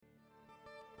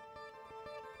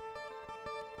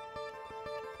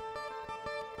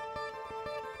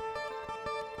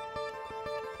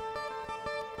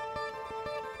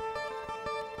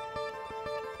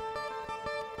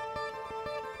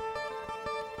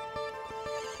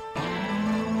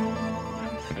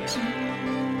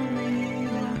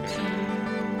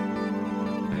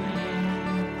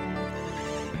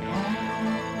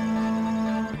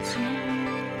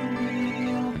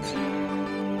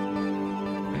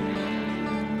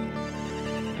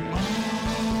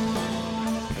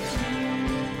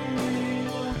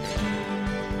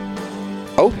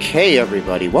Okay,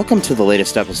 everybody, welcome to the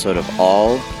latest episode of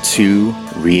All Too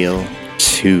Real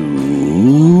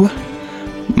 2.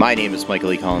 My name is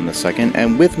Michael E. Collin II,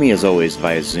 and with me, as always,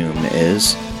 via Zoom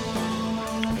is...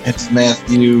 It's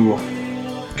Matthew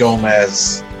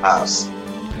Gomez Haas.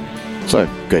 It's a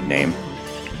good name.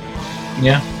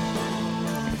 Yeah.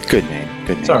 Good name,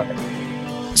 good name. Sorry.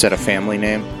 Is that a family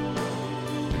name?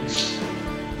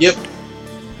 Yep.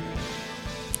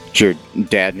 Is your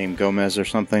dad named Gomez or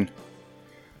something?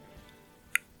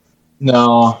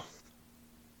 No.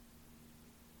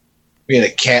 We had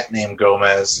a cat named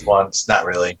Gomez once. Not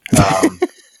really. I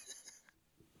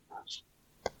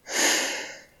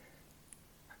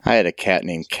had a cat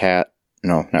named Cat.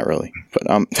 No, not really. But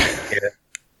Yeah.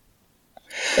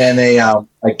 And a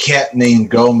cat named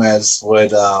Gomez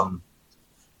would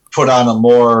put on a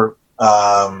more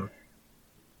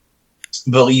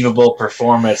believable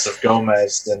performance of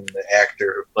Gomez than the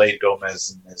actor who played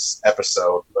Gomez in this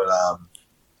episode. But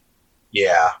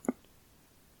yeah.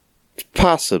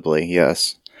 possibly,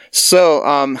 yes.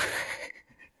 So,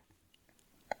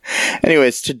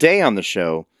 anyways, today on the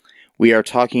show, we are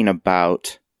talking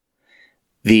about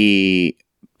the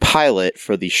pilot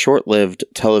for the short-lived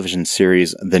television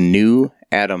series The New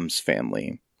Addams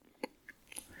Family.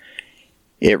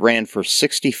 It ran for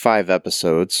 65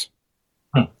 episodes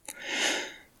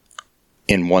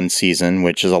in one season,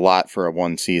 which is a lot for a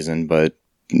one season, but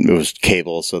it was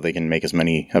cable, so they can make as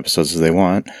many episodes as they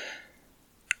want.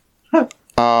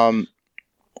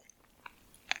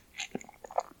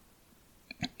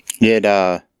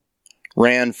 It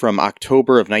ran from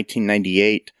October of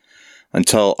 1998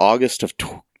 until August of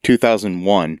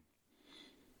 2001,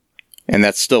 and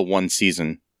that's still one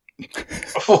season.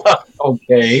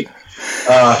 Okay.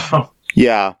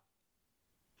 Yeah.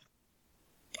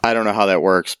 I don't know how that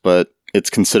works, but it's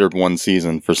considered one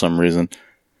season for some reason.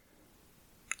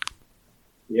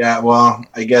 Yeah, well,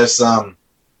 I guess I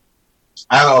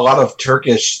know a lot of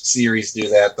Turkish series do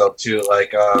that though too.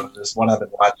 Like this one I've been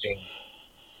watching.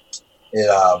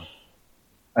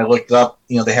 I looked up.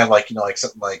 They have like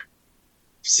something like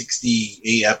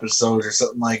 68 episodes or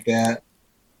something like that.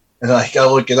 And I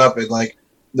gotta look it up. And like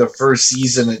the first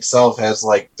season itself has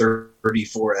like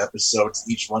 34 episodes.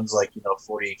 Each one's like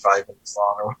 45 minutes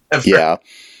long or whatever. Yeah.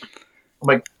 I'm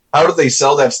like, how do they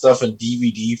sell that stuff in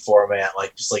DVD format?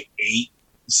 Like just like 8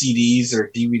 CDs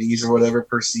or DVDs or whatever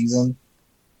per season.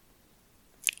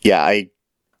 Yeah,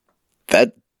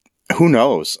 who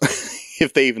knows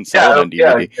if they even sell it on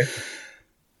DVD.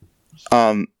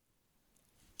 Yeah.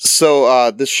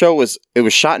 So this show was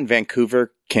shot in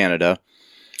Vancouver, Canada.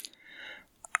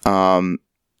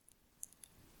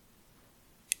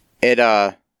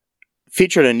 It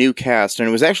featured a new cast, and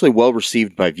it was actually well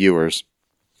received by viewers.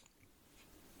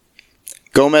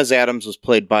 Gomez Addams was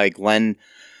played by Glenn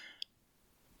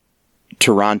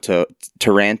Taranto,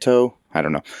 I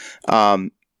don't know.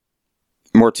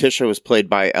 Morticia was played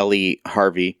by Ellie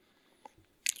Harvey.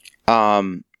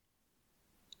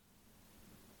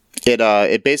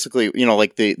 It basically,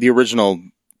 like the original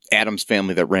Addams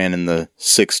Family that ran in the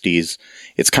 60s.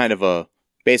 It's kind of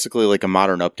basically like a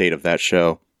modern update of that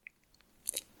show.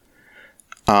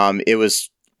 It was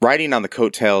riding on the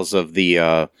coattails of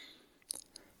the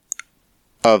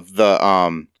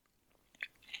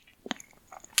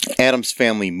Addams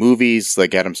Family movies,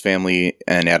 like Addams Family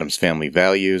and Addams Family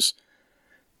Values.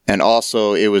 And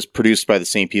also, it was produced by the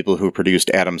same people who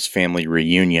produced Addams Family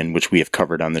Reunion, which we have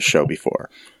covered on this show before.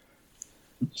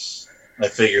 I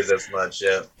figured as much,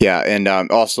 yeah. Yeah, and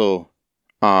also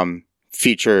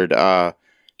featured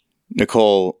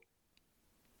Nicole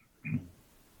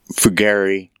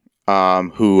Fugere,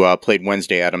 who played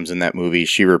Wednesday Addams in that movie.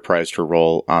 She reprised her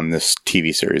role on this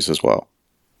TV series as well.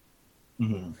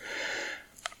 Mm-hmm.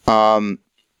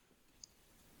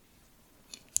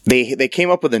 They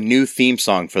came up with a new theme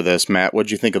song for this. Matt,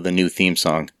 what'd you think of the new theme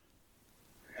song?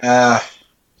 I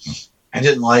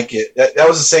didn't like it. That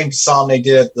was the same song they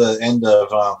did at the end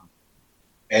of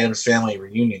Addams Family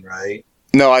Reunion, right?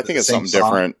 No, I think it's something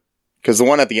different. Because the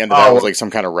one at the end of that was like some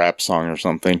kind of rap song or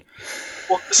something.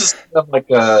 Well, this is kind of like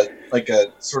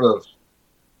a sort of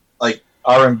like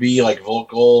R&B, like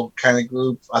vocal kind of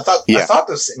group. I thought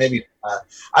this maybe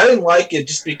I didn't like it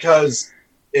just because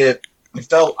it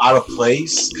felt out of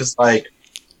place. Because like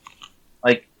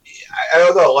I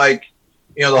don't know, like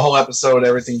the whole episode,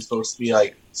 everything's supposed to be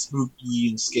like spooky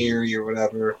and scary or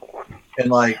whatever.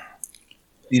 And like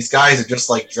these guys are just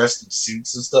like dressed in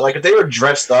suits and stuff. Like if they were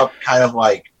dressed up, kind of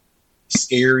like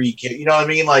scary, you know what I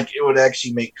mean? Like it would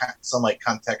actually make some like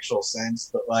contextual sense.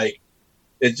 But like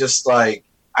it just like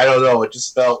I don't know. It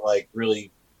just felt like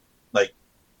really like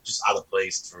just out of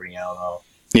place for me. I don't know.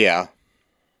 Yeah.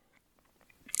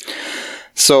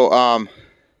 So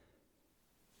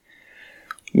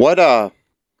what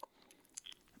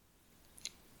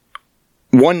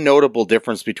one notable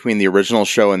difference between the original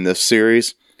show and this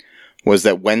series was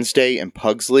that Wednesday and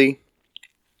Pugsley,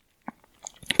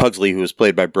 who was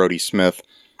played by Brody Smith,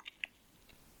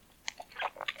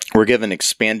 were given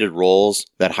expanded roles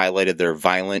that highlighted their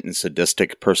violent and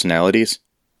sadistic personalities,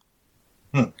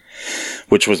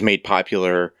 which was made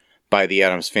popular by the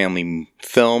Addams Family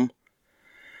film.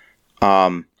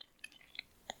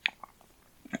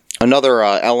 Another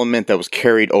element that was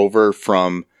carried over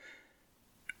from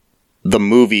the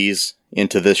movies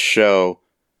into this show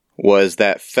was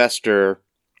that Fester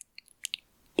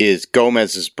is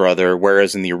Gomez's brother,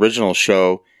 whereas in the original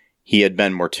show, he had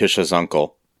been Morticia's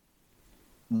uncle.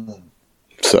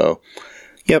 So,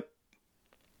 yep.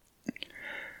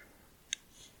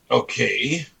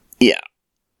 Okay. Yeah.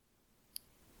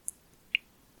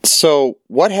 So,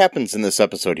 what happens in this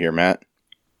episode here, Matt?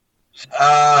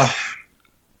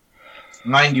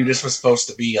 Mind you, this was supposed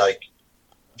to be like,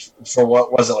 for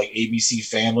what was it, like ABC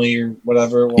Family or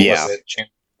whatever? What was it?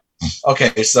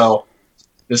 Okay, so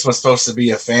this was supposed to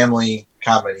be a family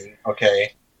comedy,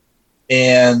 okay?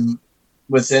 And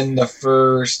within the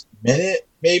first minute,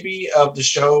 maybe, of the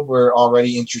show, we're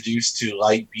already introduced to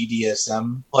light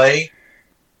BDSM play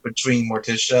between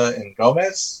Morticia and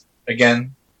Gomez.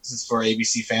 Again, this is for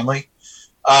ABC Family.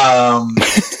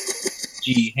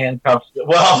 She handcuffs.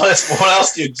 Well, how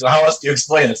else do you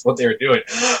explain it? It's what they were doing.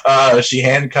 She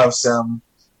handcuffs him,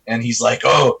 and he's like,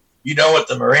 "Oh, you know what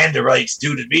the Miranda rights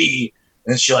do to me?"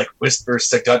 And she like whispers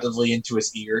seductively into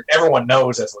his ear. Everyone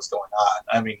knows that's what's going on.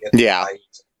 I mean,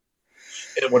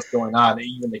 what's going on.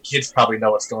 Even the kids probably know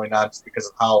what's going on just because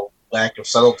of how lack of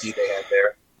subtlety they had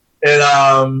there.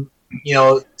 And you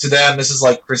know, to them, this is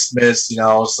like Christmas. You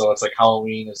know, so it's like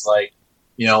Halloween is like,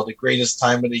 you know, the greatest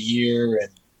time of the year,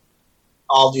 and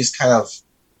all these kind of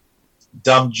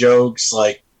dumb jokes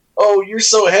like, "Oh, you're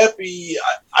so happy.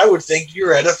 I would think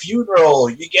you're at a funeral.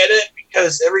 You get it?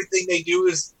 Because everything they do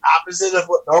is opposite of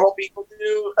what normal people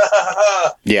do."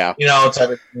 Yeah. You know,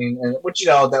 type of thing. And which, you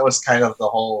know, that was kind of the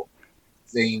whole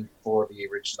thing for the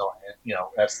original. You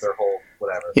know, that's their whole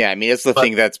whatever. Yeah, I mean, it's the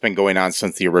thing that's been going on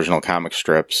since the original comic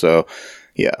strip. So,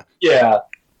 yeah. Yeah.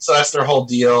 So that's their whole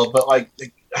deal. But like,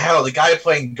 the guy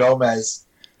playing Gomez,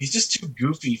 he's just too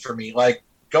goofy for me. Like,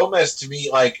 Gomez to me,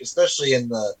 like, especially in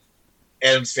the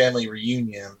Addams Family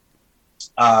reunion,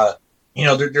 you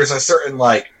know, there's a certain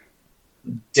like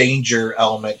danger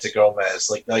element to Gomez.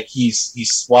 Like he's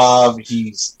suave,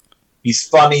 he's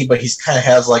funny, but he's kind of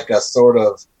has like a sort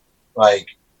of like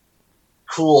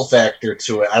cool factor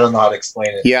to it. I don't know how to explain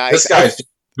it. Yeah, this guy's just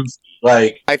goofy.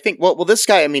 Like, I think well, this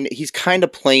guy. I mean, he's kind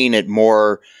of playing it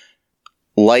more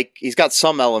like he's got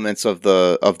some elements of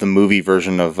the movie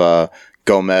version of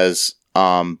Gomez,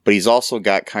 but he's also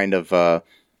got kind of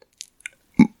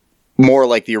more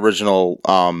like the original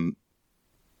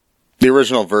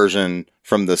version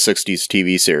from the 60s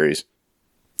TV series.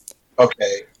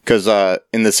 Okay. Because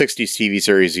in the 60s TV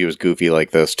series, he was goofy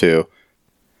like this, too.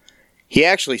 He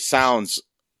actually sounds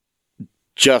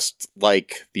just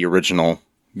like the original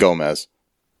Gomez.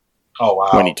 Oh, wow.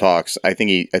 When he talks. I think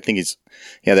he's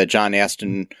that John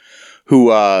Astin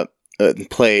who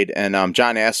played, and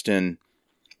John Astin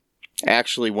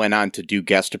actually went on to do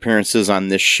guest appearances on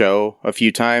this show a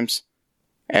few times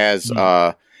as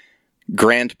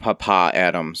Grandpapa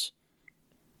Addams.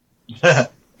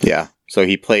 Yeah, so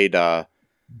he played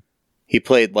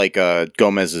like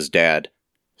Gomez's dad.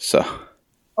 So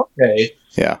okay,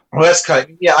 yeah. Well, that's kind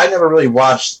of, I never really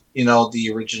watched, you know,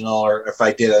 the original, or if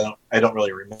I did, I don't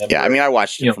really remember. Yeah, I mean, I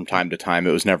watched it from time to time.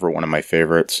 It was never one of my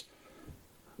favorites.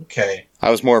 Okay,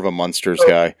 I was more of a Munsters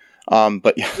guy.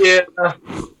 But yeah.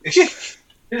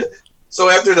 So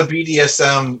after the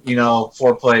BDSM, you know,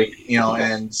 foreplay, you know,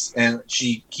 ends, and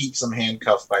she keeps him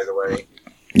handcuffed, by the way.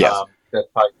 Yes. That's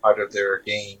probably part of their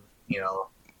game, you know.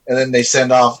 And then they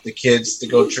send off the kids to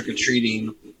go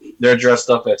trick-or-treating. They're dressed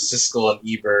up as Siskel and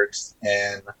Ebert,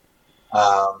 and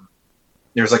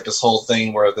there's like this whole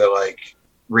thing where they're like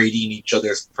rating each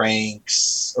other's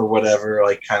pranks or whatever,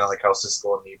 like kind of like how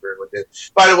Siskel and Ebert would do.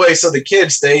 By the way, so the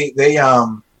kids, they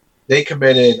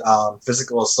committed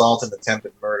physical assault and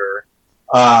attempted murder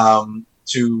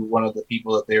to one of the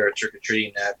people that they were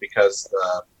trick-or-treating at because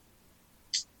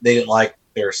they didn't like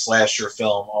their slasher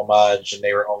film homage, and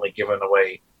they were only giving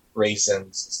away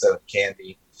raisins instead of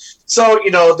candy. So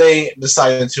they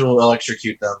decided to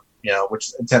electrocute them. Which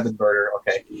is attempted murder.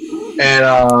 Okay,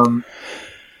 and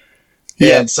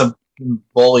and some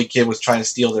bully kid was trying to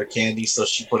steal their candy, so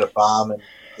she put a bomb in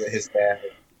his bag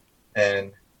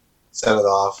and set it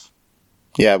off.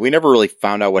 Yeah, we never really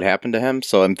found out what happened to him,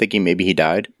 so I'm thinking maybe he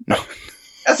died. No,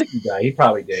 I think he died. He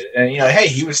probably did. And hey,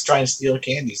 he was trying to steal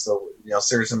candy, so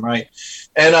serves him right.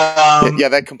 And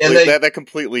that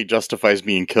completely justifies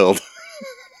being killed.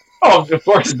 Oh, of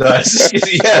course it does.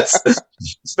 Yes,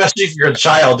 especially if you're a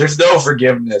child. There's no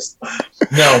forgiveness.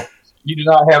 No, you do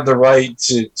not have the right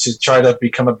to try to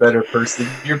become a better person.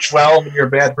 You're 12 and you're a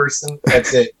bad person.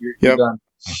 That's it. You're done.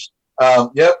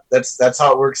 Yep, that's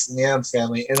how it works in the Addams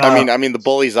Family. And, I mean, the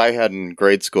bullies I had in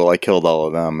grade school, I killed all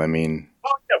of them. I mean,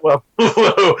 well, wait,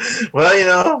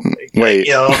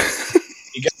 you got a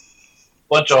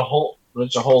bunch of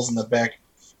holes in the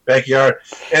backyard,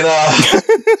 and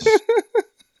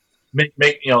make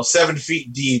 7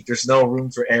 feet deep. There's no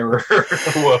room for error.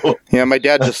 Whoa. Yeah, my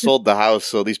dad just sold the house,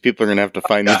 so these people are gonna have to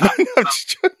find me.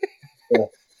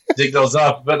 Dig those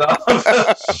up,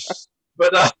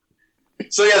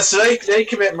 so they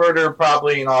commit murder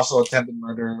probably, and also attempted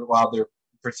murder while they're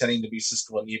pretending to be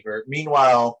Siskel and Ebert.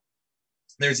 Meanwhile,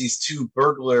 there's these 2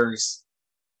 burglars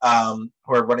who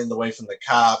are running away from the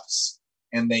cops,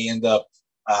 and they end up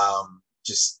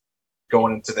just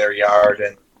going into their yard,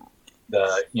 and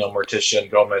the Morticia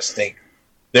and Gomez think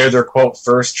they're their quote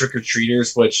first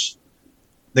trick-or-treaters, which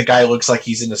the guy looks like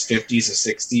he's in his 50s or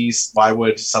 60s. Why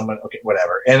would someone? Okay,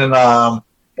 whatever. And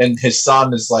and his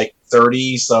son is like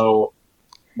 30, so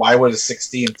why would a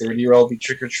 60 and 30-year-old be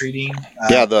trick-or-treating?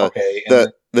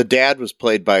 The dad was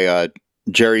played by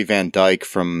Jerry Van Dyke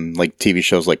from like TV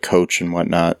shows like Coach and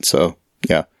whatnot. So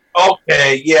yeah.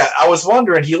 Okay, yeah. I was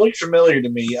wondering. He looked familiar to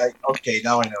me.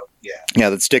 Now I know. Yeah. Yeah,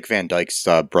 that's Dick Van Dyke's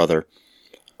brother.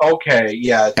 Okay,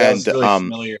 yeah, that was really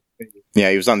familiar.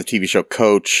 Yeah, he was on the TV show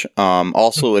Coach.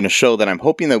 Also in a show that I'm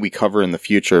hoping that we cover in the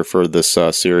future for this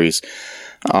series,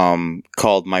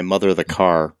 called My Mother the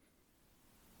Car.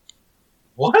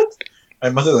 What? My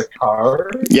Mother the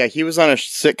Car? Yeah, he was on a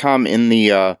sitcom in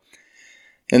the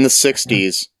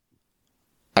 60s,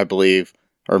 I believe,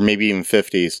 or maybe even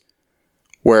 50s,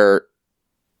 where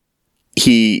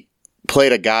he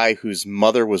played a guy whose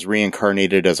mother was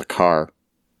reincarnated as a car.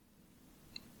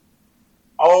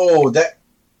 Oh, that.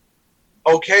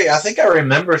 Okay, I think I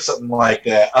remember something like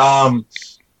that.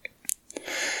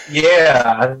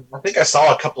 Yeah, I think I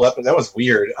saw a couple episodes. That was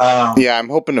weird. Yeah, I'm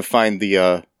hoping to find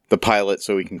the pilot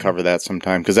so we can cover that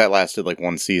sometime, because that lasted like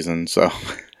 1 season. So.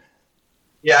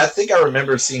 Yeah, I think I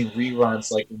remember seeing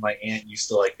reruns like when my aunt used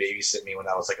to like babysit me when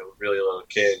I was like a really little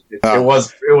kid. It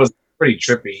was pretty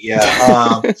trippy.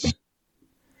 Yeah.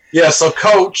 Yeah. So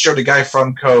Coach, or the guy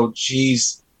from Coach,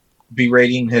 he's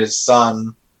berating his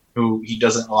son, who he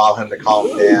doesn't allow him to call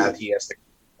him dad. He has to call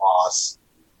him boss,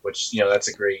 which that's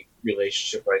a great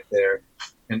relationship right there.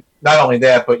 And not only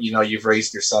that, but you've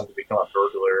raised your son to become a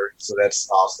burglar, so that's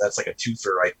awesome. That's like a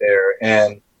twofer right there.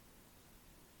 And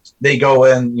they go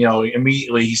in,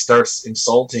 immediately he starts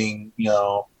insulting,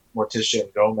 Morticia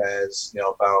and Gomez,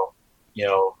 about,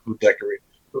 who decorated.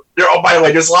 Oh, by the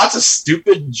way, there's lots of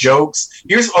stupid jokes.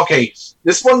 This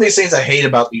one of these things I hate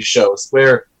about these shows,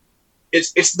 where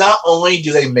it's not only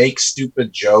do they make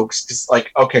stupid jokes, because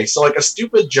so a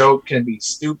stupid joke can be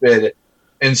stupid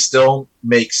and still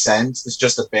make sense. It's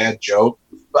just a bad joke.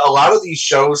 But a lot of these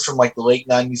shows from like the late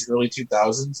 90s, early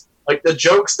 2000s, like the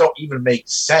jokes don't even make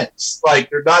sense. Like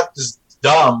they're not just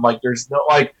dumb. Like there's no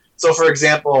so for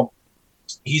example,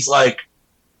 he's like,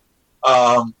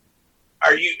 are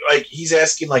you he's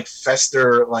asking like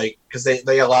Fester, because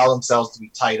they allow themselves to be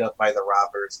tied up by the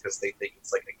robbers because they think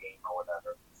it's like a game or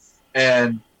whatever.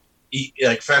 And he,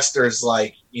 Fester's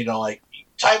tie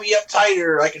me up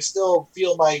tighter, I can still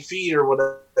feel my feet or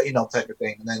whatever, type of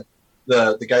thing. And then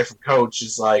the guy from Coach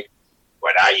is like,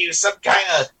 what are you, some kind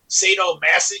of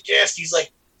sadomasochist? He's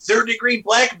like, 3rd-degree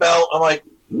black belt. I'm like,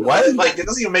 what? It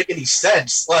doesn't even make any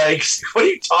sense. What are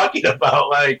you talking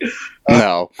about?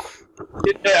 No.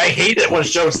 I hate it when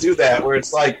shows do that, where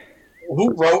it's like,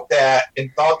 who wrote that and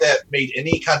thought that made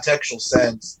any contextual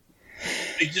sense?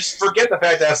 Just forget the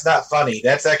fact that it's not funny.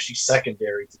 That's actually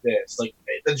secondary to this.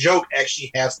 The joke actually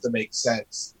has to make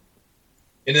sense.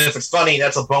 And then if it's funny,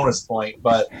 that's a bonus point.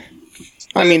 But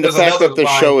I mean, the fact that the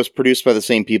show is produced by the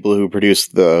same people who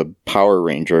produced the Power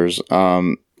Rangers.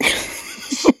 Okay.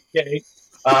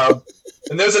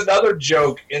 And there's another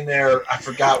joke in there. I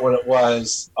forgot what it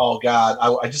was. Oh God,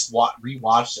 I just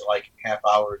rewatched it like half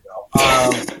hour ago.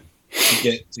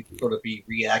 to sort of be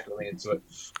reacclimated to it.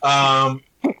 I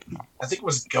think it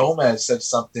was Gomez said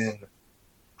something.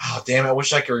 Oh, damn, I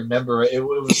wish I could remember it. It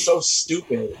was so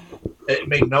stupid. It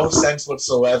made no sense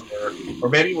whatsoever. Or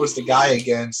maybe it was the guy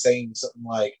again saying something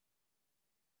like,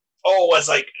 oh, it's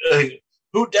like,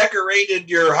 who decorated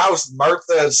your house?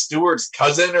 Martha Stewart's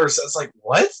cousin? Or so. It's like,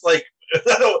 what? Like,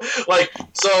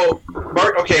 so,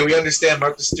 okay, we understand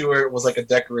Martha Stewart was like a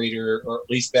decorator, or at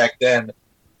least back then.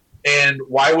 And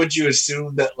why would you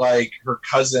assume that, like, her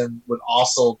cousin would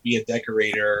also be a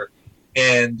decorator?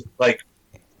 And, like,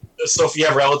 so if you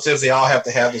have relatives, they all have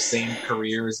to have the same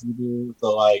career as you do.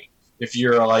 So, like, if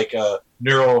you're, like, a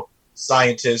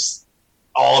neuroscientist,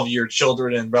 all of your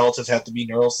children and relatives have to be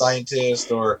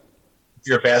neuroscientists. Or if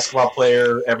you're a basketball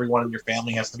player, everyone in your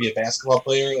family has to be a basketball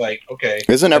player. Like, okay.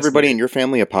 Isn't everybody in your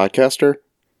family a podcaster?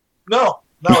 No,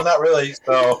 not really.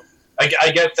 So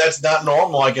I guess that's not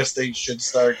normal. I guess they should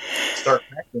start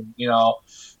connecting, you know.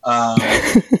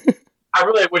 I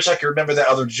really wish I could remember that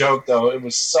other joke, though. It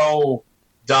was so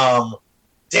dumb.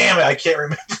 Damn it, I can't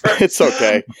remember. It's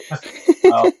okay.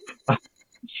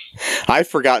 I've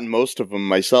forgotten most of them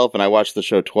myself, and I watched the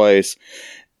show twice,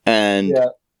 and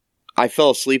I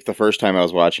fell asleep the first time I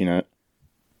was watching it.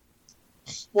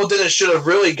 Well, then it should have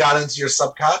really got into your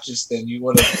subconscious. Then you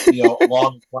would have, you know,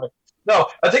 long. No,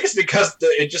 I think it's because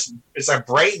it's a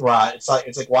brain rot. It's like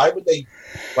why would they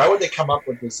come up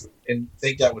with this and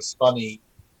think that was funny?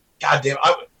 God damn,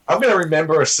 I'm gonna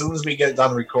remember as soon as we get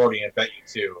done recording. I bet you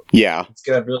too. Yeah, it's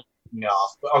gonna really piss me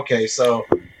off. But okay, so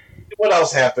what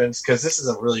else happens? Because this is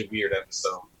a really weird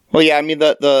episode. Well, yeah, I mean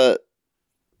I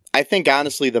think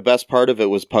honestly the best part of it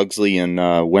was Pugsley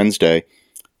and Wednesday.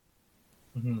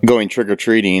 Mm-hmm. Going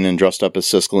trick-or-treating and dressed up as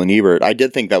Siskel and Ebert. I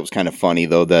did think that was kind of funny,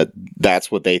 though, that's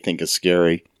what they think is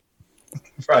scary.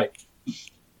 Right.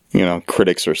 You know,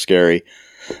 critics are scary.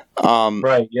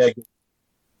 Right, yeah.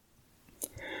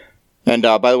 And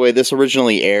by the way, this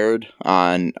originally aired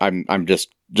on, I'm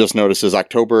just noticed,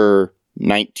 October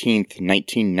 19th,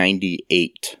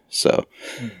 1998. So,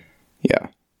 yeah.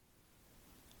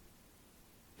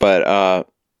 But,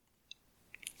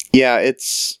 yeah,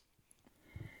 it's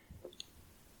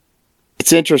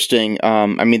interesting.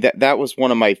 I mean, that was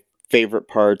one of my favorite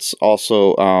parts.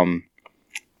 Also,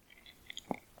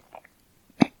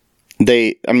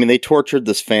 they tortured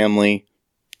this family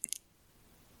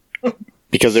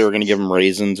because they were going to give them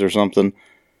raisins or something.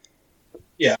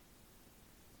 Yeah.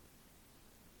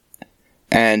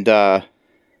 And, I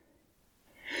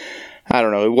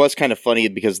don't know. It was kind of funny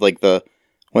because, like,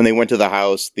 when they went to the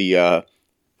house, they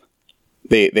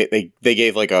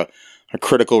gave, like, a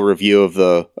critical review of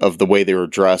the way they were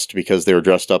dressed, because they were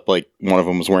dressed up like one of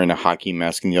them was wearing a hockey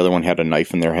mask and the other one had a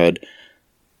knife in their head.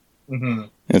 Mm-hmm. And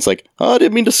it's like, oh, I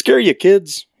didn't mean to scare you,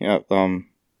 kids. Yeah,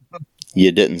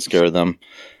 you didn't scare them.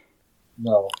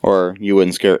 No. Or you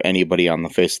wouldn't scare anybody on the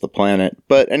face of the planet.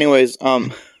 But anyways, yeah.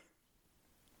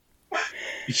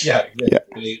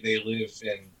 They live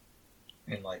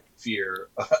in like fear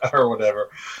or whatever.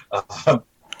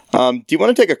 Do you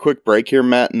want to take a quick break here,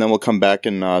 Matt, and then we'll come back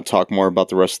and talk more about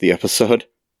the rest of the episode?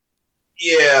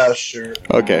 Yeah, sure.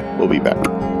 Okay, we'll be back.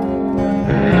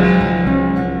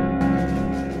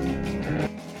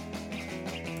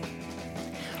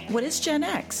 What is Gen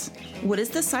X? What is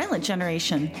the silent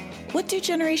generation? What do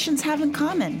generations have in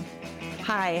common?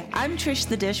 Hi, I'm Trish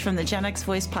the Dish from the Gen X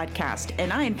Voice podcast,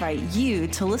 and I invite you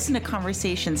to listen to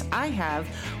conversations I have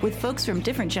with folks from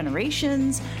different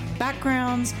generations,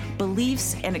 backgrounds,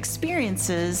 beliefs, and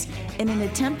experiences in an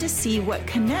attempt to see what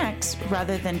connects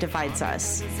rather than divides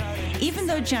us. Even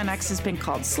though Gen X has been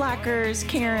called slackers,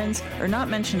 Karens, or not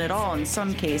mentioned at all in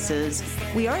some cases,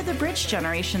 we are the bridge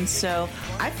generation, so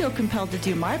I feel compelled to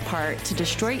do my part to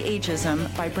destroy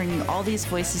ageism by bringing all these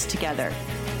voices together.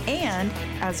 And,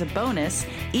 as a bonus,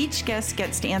 each guest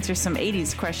gets to answer some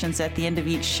 80s questions at the end of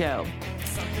each show.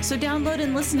 So download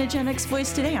and listen to Gen X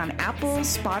Voice today on Apple,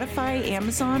 Spotify,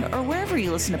 Amazon, or wherever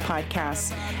you listen to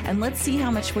podcasts. And let's see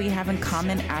how much we have in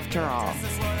common after all.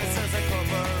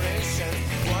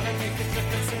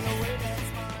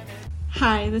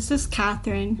 Hi, this is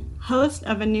Catherine, host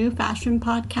of a new fashion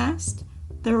podcast,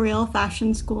 The Real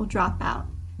Fashion School Dropout.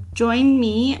 Join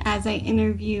me as I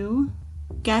interview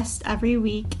guests every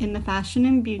week in the fashion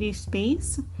and beauty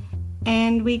space,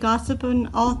 and we gossip on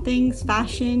all things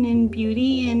fashion and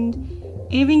beauty,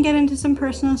 and even get into some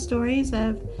personal stories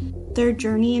of their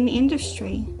journey in the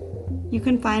industry. You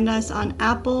can find us on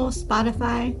Apple,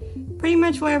 Spotify, pretty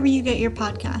much wherever you get your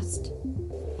podcast.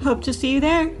 Hope to see you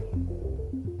there.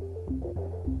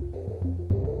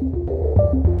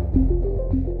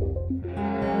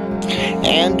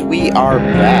 And we are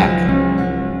back.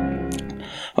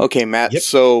 Okay, Matt. Yep.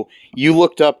 So you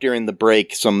looked up during the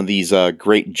break some of these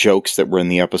great jokes that were in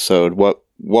the episode. What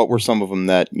were some of them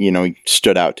that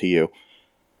stood out to you?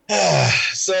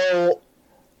 So,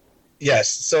 yes.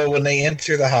 So when they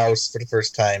enter the house for the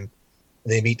first time,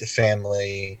 they meet the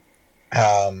family.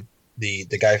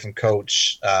 The guy from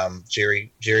Coach,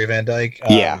 Jerry Van Dyke.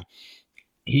 Yeah.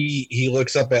 He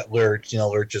looks up at Lurch.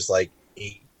 Lurch is like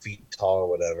 8 feet tall or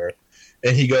whatever,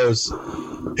 and he goes,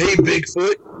 "Hey,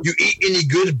 Bigfoot, you eat any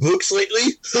good books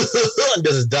lately?" And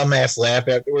does a dumbass laugh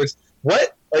afterwards.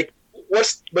 What?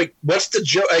 What's the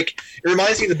joke? Like, it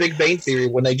reminds me of the Big Bang Theory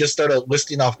when they just started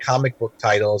listing off comic book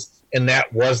titles, and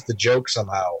that was the joke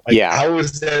somehow. Yeah. How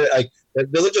is that? Like,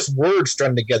 those are just words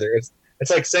strung together. It's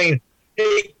like saying,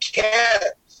 "Hey, cat,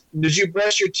 did you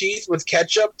brush your teeth with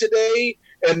ketchup today?"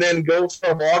 And then go for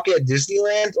a walk at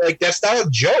Disneyland? Like, that's not a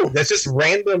joke. That's just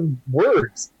random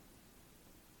words.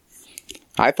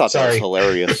 I thought that was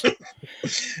hilarious.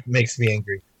 Makes me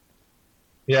angry.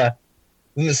 Yeah.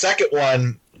 And the second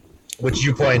one, which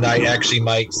you pointed out, actually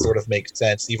might sort of make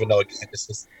sense, even though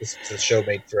this is a show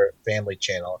made for a family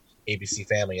channel, ABC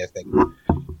Family, I think.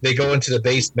 They go into the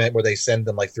basement where they send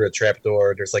them like through a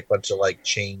trapdoor. There's like a bunch of like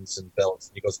chains and belts.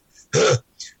 And he goes,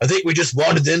 "I think we just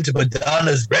wandered into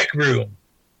Madonna's rec room."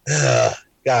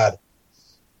 God.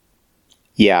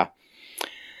 Yeah.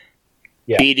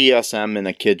 Yeah. BDSM in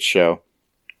a kid's show.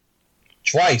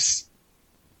 Twice.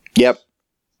 Yep.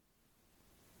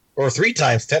 Or 3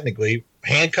 times, technically.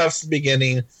 Handcuffs at the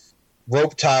beginning,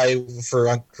 rope tie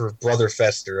for Brother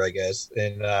Fester, I guess,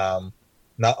 and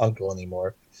not Uncle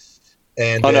anymore.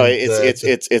 And no,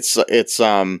 it's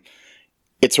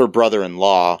her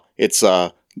brother-in-law. It's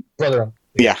brother.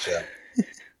 Yeah.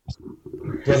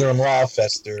 Brother-in-law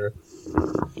Fester.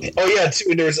 Oh yeah, too.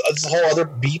 And there's a whole other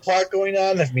B plot going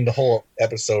on. I mean, the whole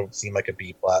episode seemed like a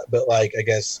B plot, but like I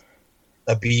guess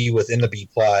a B within the B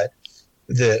plot.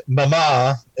 The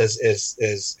mama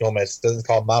is Gomez doesn't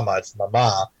call mama, it's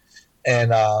mama,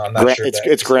 and I'm not sure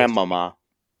it's grandmama.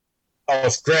 Oh,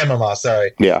 it's grandmama.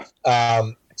 Sorry. Yeah.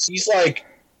 She's like,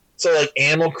 so like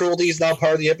animal cruelty is now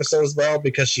part of the episode as well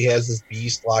because she has this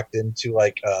beast locked into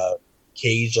like a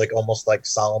cage, like almost like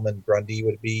Solomon Grundy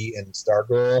would be in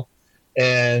Stargirl,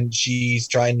 and she's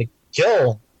trying to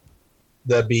kill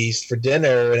the beast for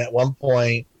dinner. And at one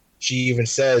point, she even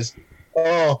says,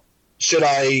 "Oh, should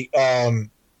I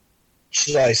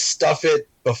stuff it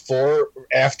before or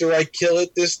after I kill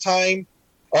it this time?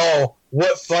 Oh,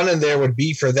 what fun in there would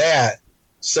be for that."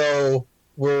 So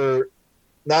we're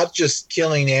not just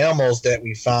killing animals that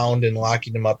we found and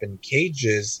locking them up in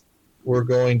cages. We're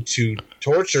going to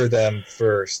torture them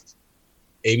first.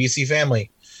 ABC Family.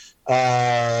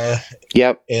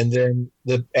 Yep. And then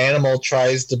the animal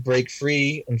tries to break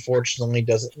free, unfortunately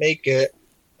doesn't make it,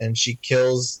 and she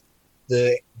kills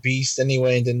the beast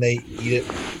anyway, and then they eat it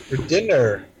for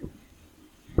dinner.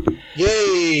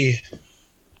 Yay!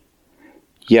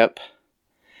 Yep.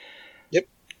 Yep.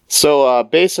 So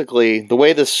basically, the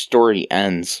way this story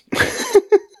ends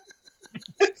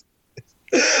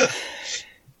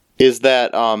is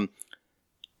that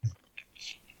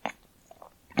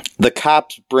the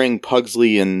cops bring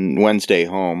Pugsley and Wednesday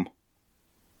home,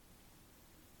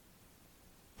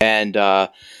 and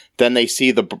then they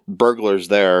see the burglars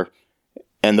there,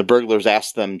 and the burglars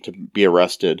ask them to be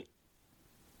arrested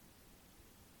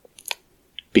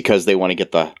because they want to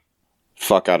get the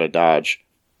fuck out of Dodge.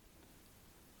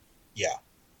 Yeah.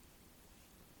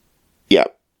 Yeah.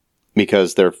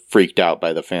 Because they're freaked out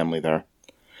by the family there.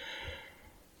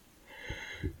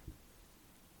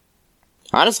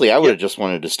 Honestly, I would have just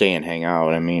wanted to stay and hang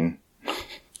out. I mean,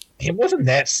 it wasn't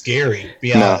that scary, to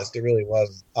be honest. It really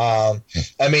wasn't.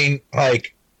 I mean,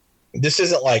 like, this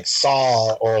isn't like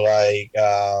Saw or like,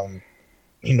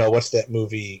 what's that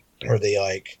movie where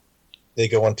they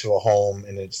go into a home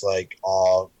and it's like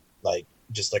all like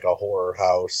just like a horror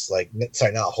house, like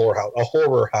sorry, not a horror house, a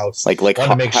horror house. Like I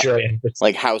want to make sure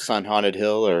like House on Haunted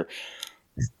Hill or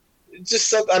just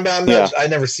something. I've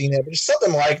never seen it, but just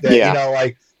something like that. Yeah.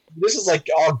 Like this is like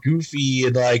all goofy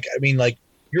and like I mean, like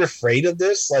you're afraid of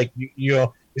this. Like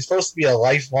you're supposed to be a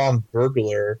lifelong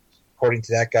burglar, according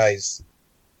to that guy's.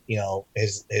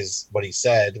 His what he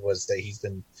said was that he's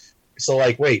been so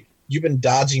like wait. You've been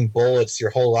dodging bullets your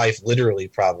whole life, literally,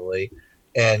 probably,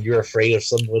 and you're afraid of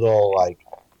some little like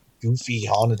goofy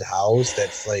haunted house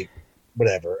that's like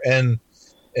whatever, and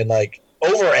like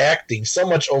overacting, so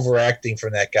much overacting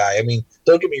from that guy. I mean,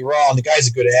 don't get me wrong, the guy's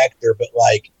a good actor, but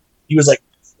like he was like,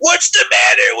 "What's the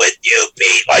matter with you,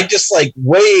 Pete?" Like just like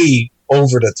way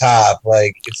over the top.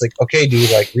 Like it's like, okay,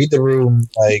 dude, like read the room.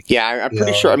 Like yeah, I'm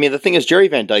pretty sure. I mean, the thing is, Jerry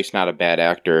Van Dyke's not a bad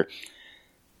actor.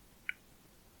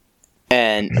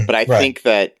 But I think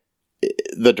that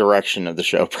the direction of the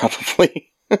show probably.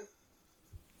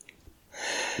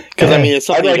 Because I mean, it's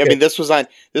something. I mean, this was on.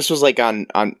 It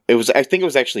was. I think it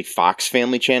was actually Fox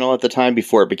Family Channel at the time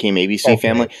before it became ABC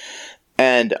Family,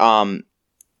 and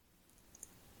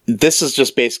this is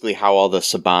just basically how all the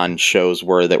Saban shows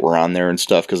were that were on there and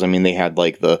stuff. Because I mean, they had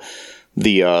like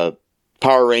the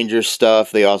Power Rangers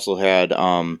stuff. They also had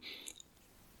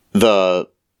the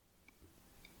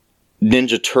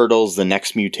Ninja Turtles: The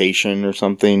Next Mutation or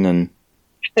something, and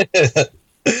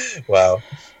wow,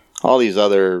 all these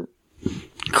other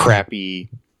crappy,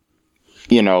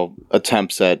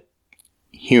 attempts at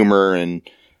humor and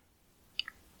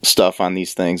stuff on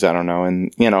these things. I don't know.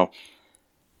 And,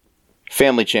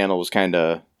 Family Channel was kind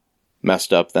of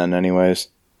messed up then anyways.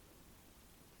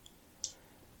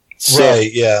 So,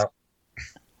 right, yeah.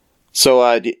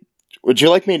 So, would you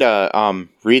like me to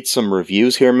read some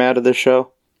reviews here, Matt, of this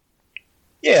show?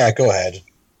 Yeah, go ahead.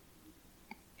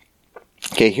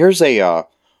 Okay, here's a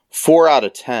 4 out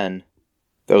of 10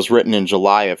 that was written in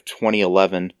July of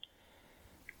 2011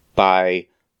 by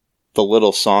The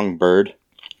Little Songbird.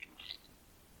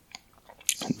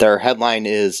 Their headline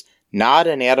is, "Not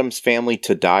an Addams Family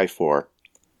to Die For."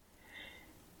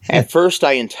 At first,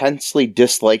 I intensely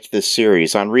disliked this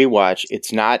series. On rewatch,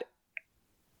 it's not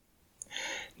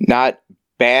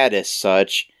bad as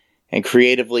such, and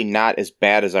creatively not as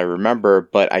bad as I remember,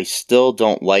 but I still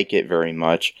don't like it very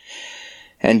much.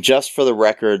 And just for the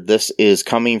record, this is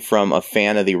coming from a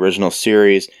fan of the original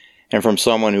series and from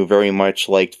someone who very much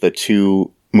liked the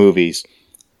 2 movies.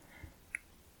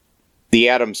 The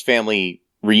Addams Family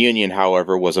Reunion,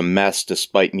 however, was a mess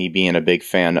despite me being a big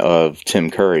fan of Tim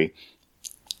Curry.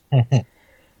 I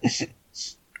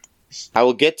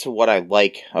will get to what I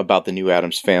like about the new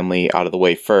Addams Family out of the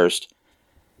way first.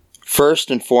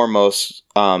 First and foremost,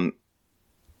 Glenn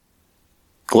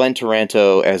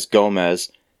Taranto as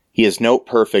Gomez. He is note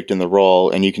perfect in the role,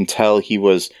 and you can tell he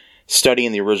was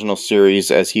studying the original series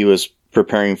as he was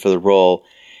preparing for the role.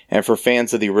 And for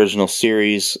fans of the original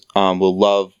series, will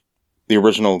love the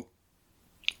original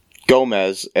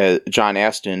Gomez, John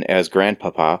Astin, as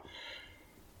Grandpapa.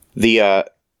 The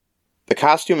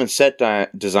costume and set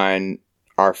design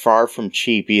are far from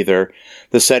cheap either.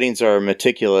 The settings are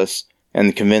meticulous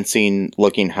and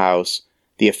convincing-looking house.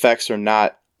 The effects are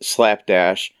not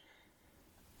slapdash.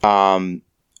 And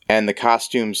the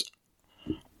costumes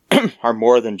are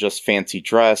more than just fancy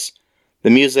dress. The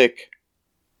music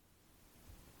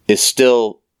is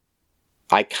still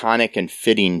iconic and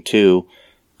fitting too.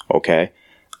 Okay.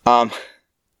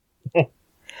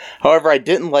 However, I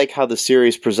didn't like how the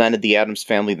series presented the Addams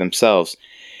Family themselves.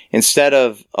 Instead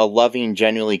of a loving,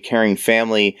 genuinely caring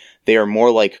family, they are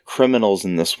more like criminals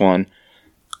in this one.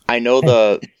 I know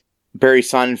the Barry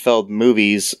Sonnenfeld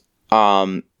movies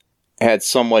had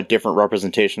somewhat different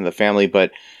representation of the family,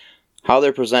 but how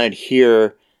they're presented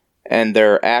here and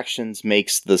their actions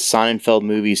makes the Sonnenfeld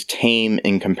movies tame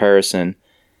in comparison.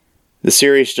 The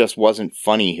series just wasn't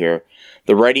funny here.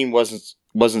 The writing wasn't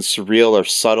surreal or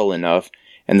subtle enough,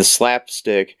 and the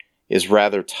slapstick is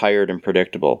rather tired and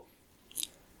predictable.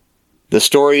 The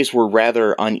stories were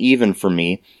rather uneven for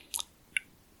me.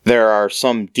 There are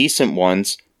some decent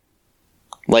ones,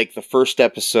 like the first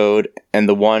episode and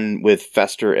the one with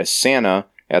Fester as Santa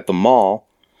at the mall,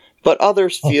 but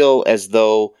others feel as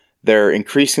though they're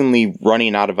increasingly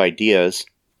running out of ideas.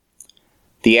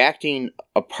 The acting,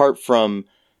 apart from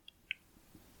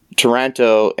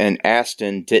Taranto and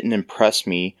Astin, didn't impress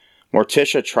me.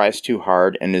 Morticia tries too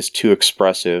hard and is too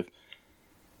expressive.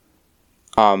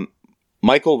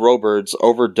 Michael Robards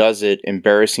overdoes it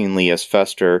embarrassingly as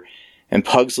Fester, and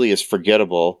Pugsley is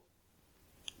forgettable.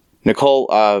 Nicole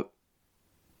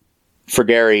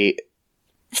Fergari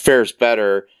fares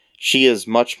better. She is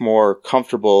much more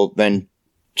comfortable than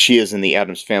she is in the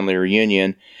Addams Family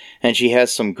Reunion, and she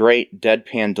has some great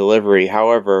deadpan delivery.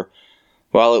 However,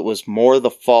 while it was more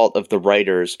the fault of the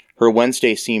writers, her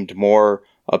Wednesday seemed more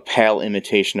a pale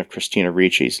imitation of Christina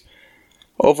Ricci's.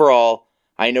 Overall,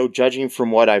 I know, judging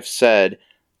from what I've said,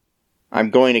 I'm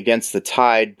going against the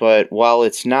tide, but while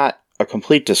it's not a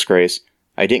complete disgrace,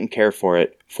 I didn't care for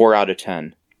it. 4 out of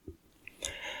 10.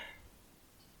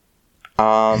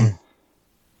 A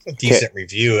decent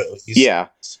review, at least. Yeah.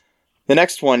 The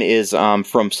next one is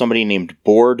from somebody named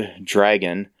Bored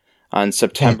Dragon on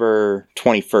September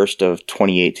 21st of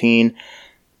 2018.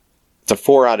 It's a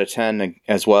 4 out of 10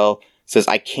 as well. It says,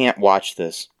 I can't watch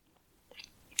this.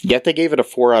 Yet they gave it a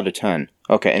 4 out of 10.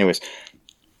 Okay, anyways.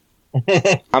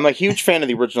 I'm a huge fan of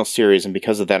the original series, and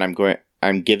because of that,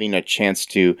 I'm giving a chance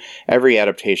to every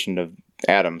adaptation of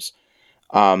Addams.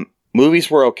 Movies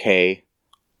were okay.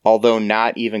 although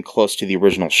not even close to the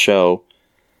original show.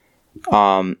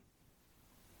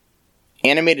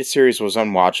 Animated series was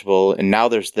unwatchable, and now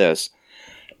there's this.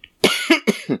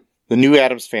 The new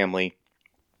Addams Family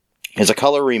is a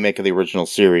color remake of the original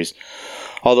series.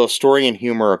 Although story and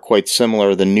humor are quite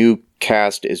similar, the new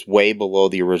cast is way below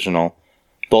the original,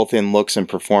 both in looks and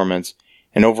performance,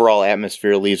 and overall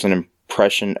atmosphere leaves an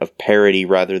impression of parody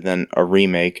rather than a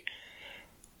remake.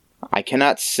 I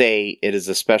cannot say it is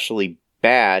especially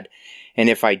bad, and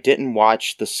if I didn't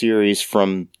watch the series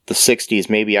from the 60s,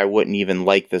 maybe I wouldn't even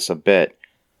like this a bit.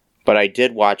 But I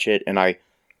did watch it, and I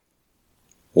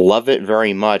love it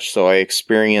very much, so I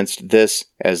experienced this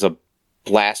as a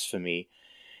blasphemy,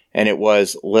 and it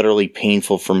was literally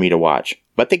painful for me to watch.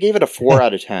 But they gave it a 4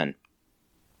 out of 10.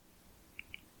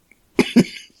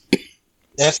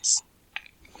 That's,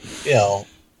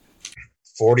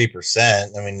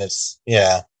 40%. I mean,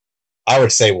 yeah. I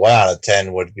would say 1 out of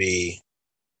 10 would be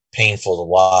painful to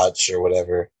watch or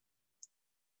whatever.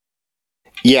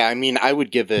 Yeah, I mean, I'd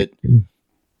give it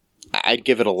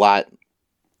a lot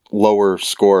lower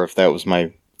score if that was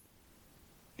my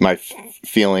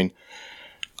feeling.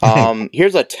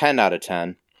 Here's a 10 out of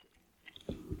 10.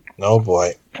 Oh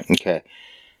boy. Okay.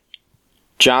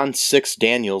 John Six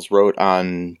Daniels wrote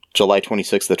on July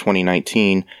 26th of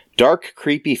 2019, "Dark,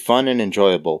 creepy, fun, and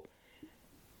enjoyable.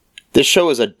 This show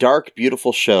is a dark,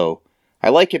 beautiful show. I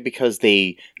like it because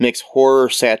they mix horror,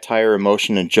 satire,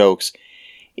 emotion, and jokes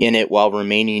in it while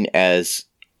remaining as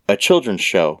a children's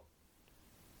show.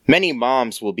 Many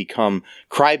moms will become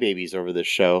crybabies over this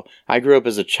show. I grew up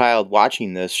as a child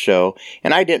watching this show,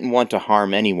 and I didn't want to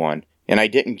harm anyone, and I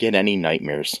didn't get any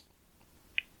nightmares."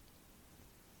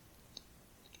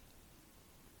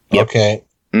 Yep. Okay.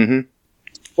 Mm-hmm.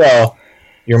 Well,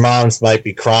 your moms might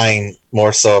be crying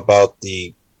more so about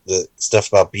the stuff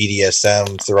about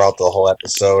BDSM throughout the whole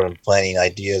episode and planting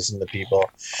ideas into people.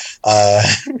 But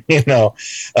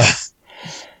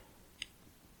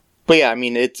yeah, I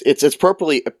mean, it's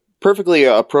perfectly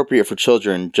appropriate for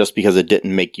children just because it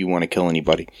didn't make you want to kill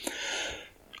anybody.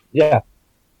 Yeah,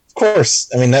 of course.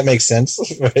 I mean, that makes sense,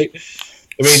 right?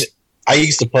 I mean, I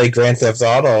used to play Grand Theft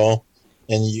Auto,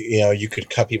 and you could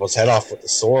cut people's head off with a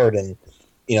sword, and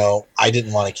I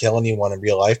didn't want to kill anyone in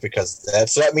real life because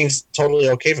that means totally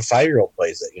okay if a 5-year-old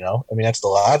plays it. I mean, that's the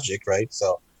logic, right?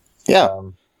 So yeah.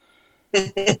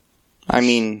 I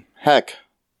mean, heck,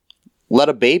 let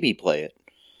a baby play it.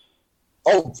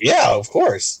 Oh yeah, of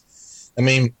course. I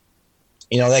mean,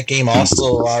 that game also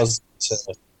allows to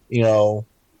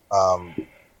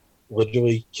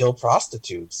literally kill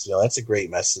prostitutes. That's a great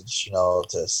message,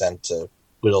 to send to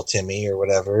little Timmy or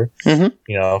whatever. Mm-hmm.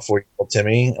 4-year-old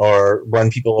Timmy, or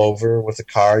run people over with a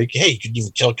car. You could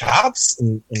even kill cops.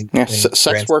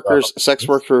 Sex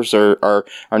workers are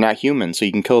not human, so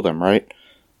you can kill them, right?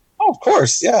 Oh, of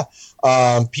course, yeah.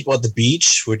 People at the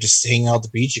beach who are just hanging out at the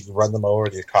beach, you can run them over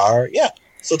with your car. Yeah,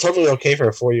 so totally okay for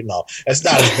a 4-year. No, it's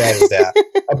not as bad as that.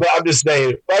 But I'm just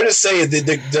saying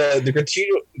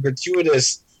the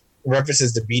gratuitous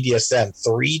references to BDSM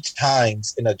 3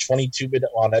 times in a 22-minute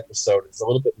long episode is a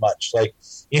little bit much. Like,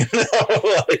 yeah,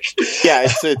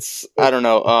 it's I don't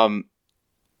know.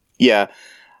 Yeah,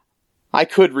 I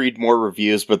could read more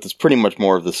reviews, but it's pretty much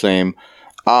more of the same.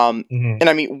 And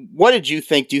I mean, what did you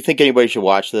think? Do you think anybody should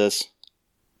watch this?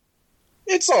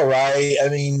 It's all right. I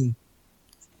mean,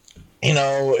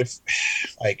 if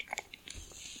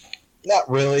not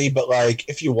really, but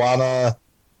if you wanna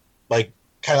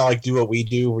kind of do what we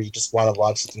do, where you just want to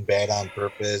watch something bad on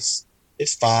purpose,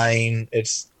 it's fine.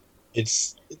 It's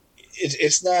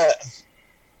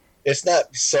not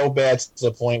so bad to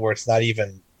the point where it's not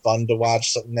even fun to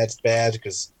watch something that's bad,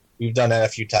 because we've done that a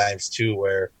few times too,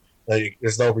 where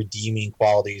there's no redeeming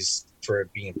qualities for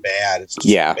it being bad. It's just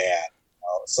bad.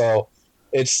 So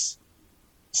it's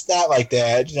not like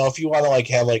that. If you want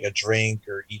to have a drink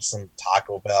or eat some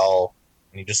Taco Bell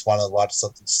and you just want to watch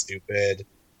something stupid,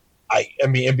 I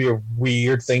mean, it'd be a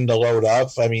weird thing to load up.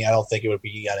 I mean, I don't think it would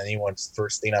be on anyone's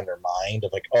first thing on their mind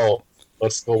of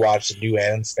let's go watch the new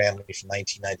Addams Family from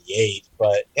 1998.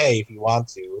 But hey, if you want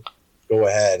to, go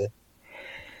ahead.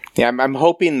 Yeah, I'm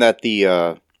hoping that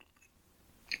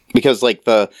because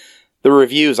the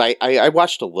reviews, I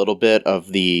watched a little bit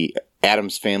of the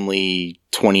Addams Family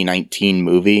 2019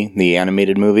 movie, the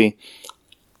animated movie,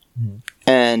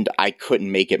 and I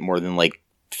couldn't make it more than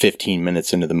 15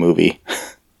 minutes into the movie.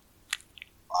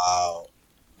 Wow.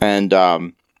 And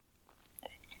then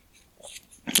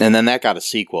that got a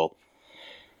sequel.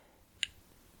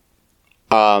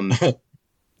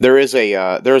 There is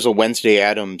a Wednesday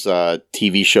Addams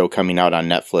TV show coming out on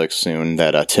Netflix soon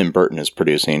that Tim Burton is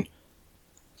producing.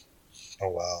 Oh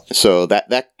wow! So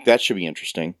that that should be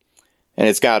interesting. And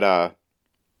it's got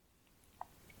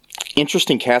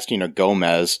interesting casting of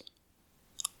Gomez.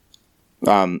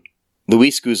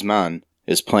 Luis Guzman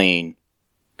is playing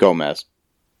Gomez.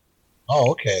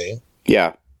 Oh, okay.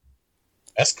 Yeah.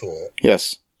 That's cool.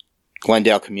 Yes.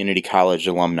 Glendale Community College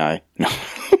alumni.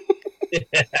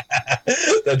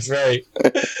 That's right.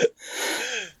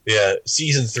 Yeah,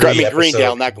 season 3.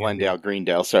 Greendale, not Glendale.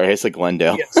 Greendale. Sorry, I said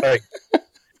Glendale. Yeah, sorry.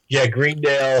 Yeah,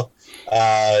 Greendale.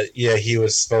 Yeah, he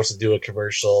was supposed to do a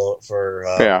commercial for.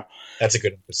 Yeah. That's a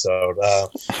good episode.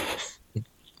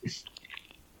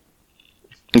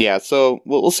 Yeah, so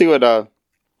we'll see what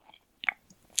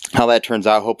how that turns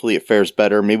out. Hopefully it fares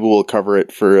better. Maybe we'll cover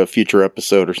it for a future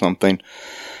episode or something.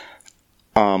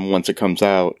 Once it comes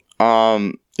out.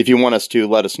 If you want us to,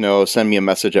 let us know. Send me a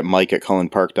message at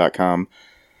mike@cullenpark.com.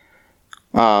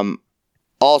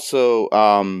 Also,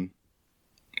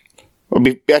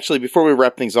 actually, before we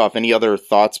wrap things off, any other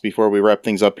thoughts before we wrap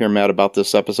things up here, Matt, about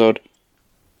this episode?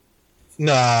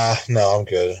 No, I'm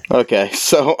good. Okay,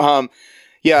 so,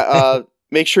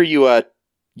 make sure you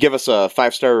give us a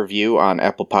 5-star review on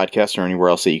Apple Podcasts or anywhere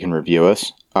else that you can review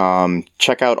us.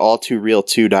 Check out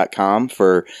all2real2.com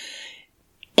for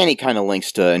any kind of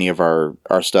links to any of our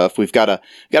stuff. We've got a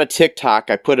TikTok.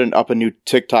 I put up a new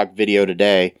TikTok video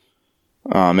today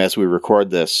as we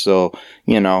record this. So,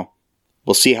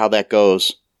 we'll see how that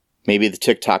goes. Maybe the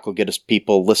TikTok will get us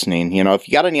people listening. If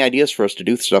you got any ideas for us to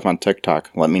do stuff on TikTok,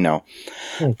 let me know.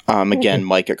 Again,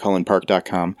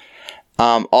 mike@cullenpark.com.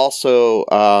 Also,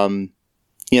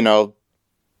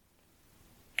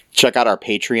 check out our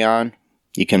Patreon.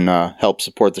 You can help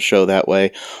support the show that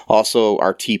way. Also,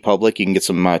 our TeePublic, you can get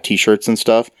some t-shirts and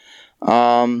stuff.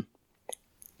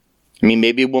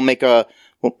 Maybe we'll make a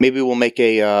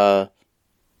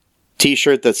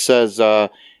t-shirt that says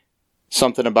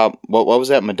something about what was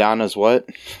that? Madonna's what?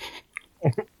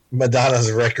 Madonna's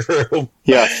Rec Room.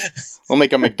 Yeah, we'll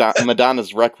make a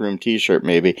Madonna's Rec Room t-shirt.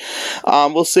 Maybe.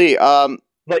 We'll see.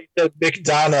 Like the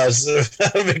McDonald's,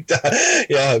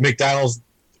 yeah, McDonald's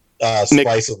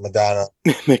spice with Madonna.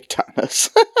 McDonald's.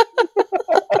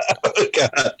 Oh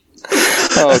God.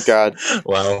 Oh God.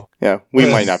 Wow. Yeah, we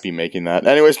might not be making that.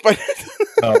 Anyways, but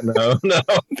no.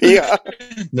 Yeah.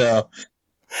 No.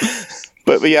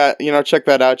 But yeah, check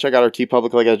that out. Check out our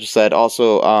TeePublic, like I just said.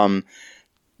 Also,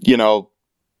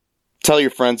 tell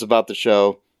your friends about the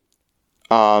show.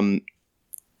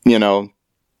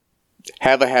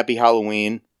 Have a happy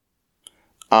Halloween.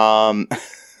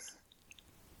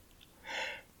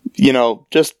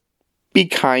 Just be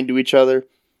kind to each other.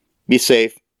 Be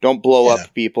safe. Don't blow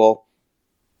up people.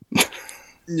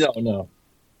 No.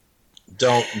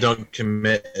 Don't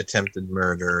commit attempted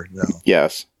murder. No.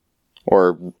 Yes.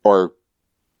 Or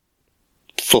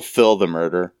fulfill the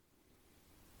murder.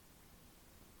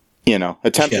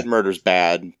 Attempted murder's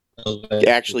bad.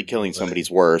 Actually killing somebody's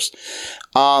worse.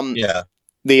 Yeah.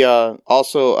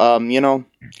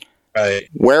 Right.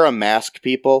 Wear a mask,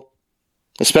 people.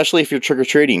 Especially if you're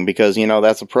trick-or-treating, because,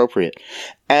 that's appropriate.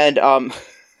 And,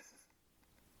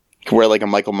 wear like a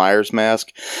Michael Myers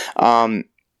mask. A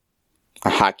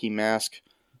hockey mask.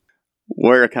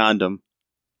 Wear a condom.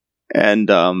 And,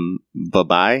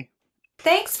 bye-bye.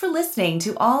 Thanks for listening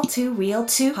to All Too Real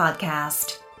 2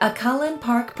 podcast, a Cullen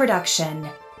Park production.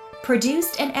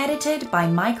 Produced and edited by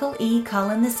Michael E.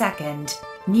 Cullen II.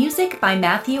 Music by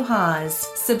Matthew Hawes.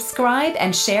 Subscribe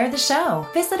and share the show.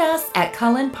 Visit us at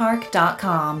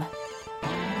cullenpark.com.